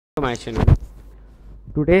to my channel.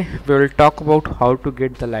 Today we will talk about how to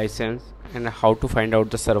get the license and how to find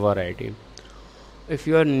out the server ID. If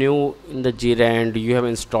you are new in the Jira and you have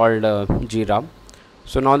installed Jira,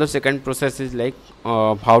 so now the second process is like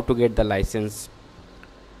how to get the license.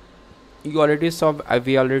 You already saw,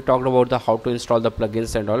 we already talked about the how to install the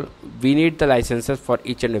plugins and all. We need the licenses for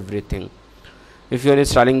each and everything. If you are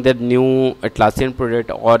installing the new Atlassian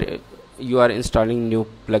project or you are installing new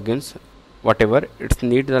plugins, whatever, it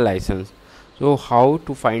needs the license. So how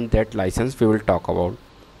to find that license we will talk about.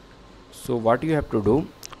 So what you have to do,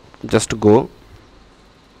 just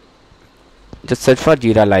search for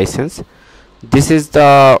Jira license. This is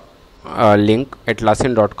the link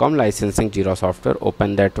atlassian.com licensing Jira software.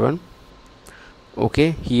 Open that one.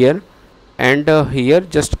 Okay, here and here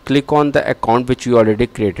just click on the account which you already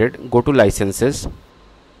created. Go to licenses.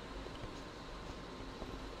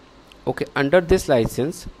 Okay, under this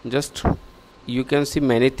license just you can see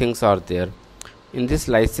many things are there. In this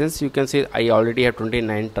license you can see I already have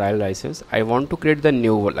 29 trial license. I want to create the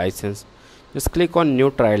new license. Just click on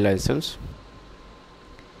new trial license.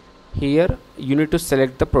 Here you need to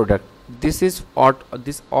select the product. This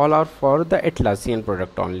all are for the Atlassian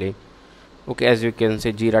product only. Okay, as you can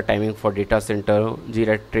see, Jira timing for data center,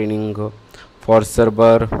 Jira training for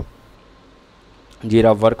server,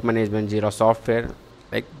 Jira work management, Jira software,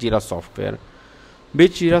 like Jira software.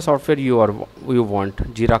 Which Jira software you want,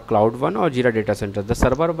 Jira cloud one or Jira data center? The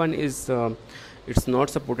server one is it's not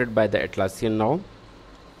supported by the Atlassian now.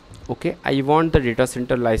 Okay, I want the data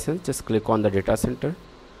center license. Just click on the data center.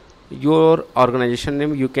 Your organization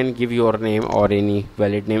name, you can give your name or any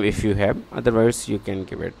valid name if you have, otherwise you can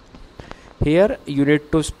give it. Here you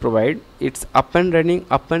need to provide it's up and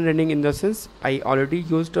running in the sense I already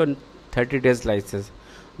used a 30 days license.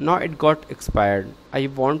 Now it got expired. I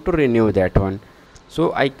want to renew that one.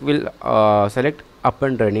 So I will select up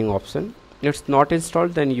and running option. It's not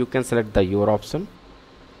installed, then you can select the your option.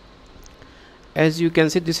 As you can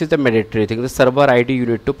see, this is the mandatory thing, the server ID you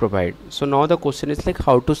need to provide. So now the question is like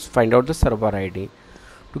how to find out the server ID.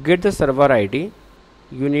 To get the server ID,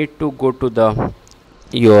 you need to go to the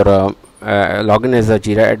your login as a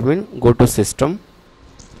Jira admin. Go to system.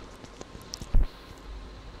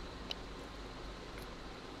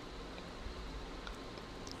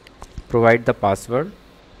 Provide the password.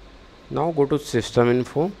 Now go to system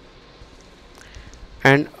info,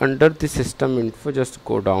 and under the system info just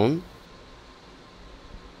go down.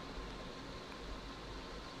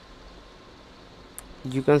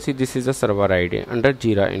 You can see this is the server ID under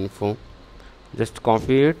Jira info. Just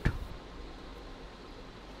copy it.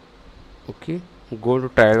 Okay, go to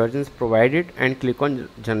trial versions, provide it and click on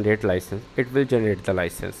generate license. It will generate the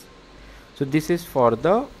license. So this is for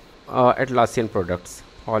the Atlassian products,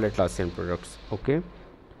 all Atlassian products. Okay,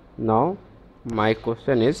 now my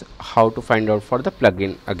question is how to find out for the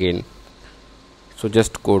plugin again. So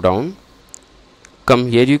just go down, come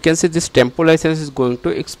here. You can see this tempo license is going to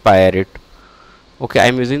expire it. Okay, I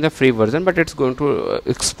am using the free version, but it's going to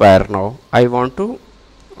expire now. I want to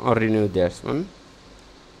renew this one.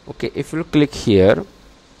 Okay, if you click here,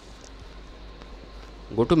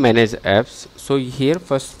 go to manage apps. So here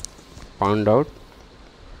first found out,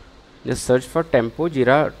 just search for tempo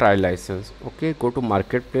Jira trial license. Okay, go to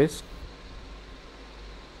marketplace.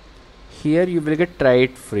 Here you will get try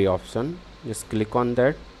it free option. Just click on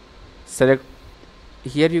that, select.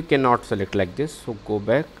 Here you cannot select like this, so go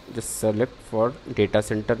back, just select for data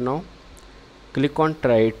center. Now click on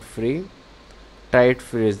try it free. Try it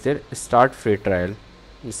free is there, start free trial.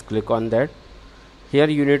 Just click on that. Here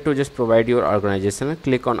you need to just provide your organization.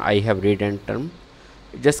 Click on I have read and term.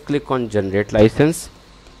 Just click on generate license.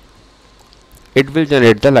 It will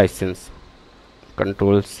generate the license.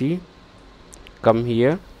 Control C. Come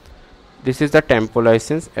here. This is the tempo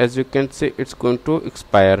license. As you can see, it's going to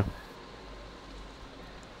expire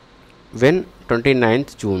when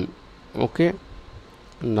 29th June. Okay,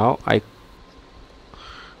 now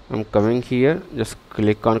I'm coming here, just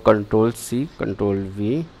click on Control C, Control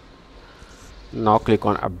V. Now click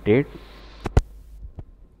on update.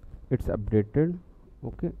 It's updated.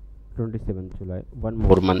 Okay, 27th July, one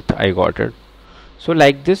more month I got it. So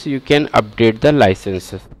like this you can update the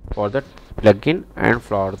licenses for the plugin and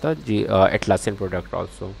for the Atlassian product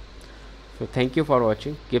also. So thank you for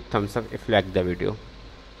watching. Give thumbs up if you like the video.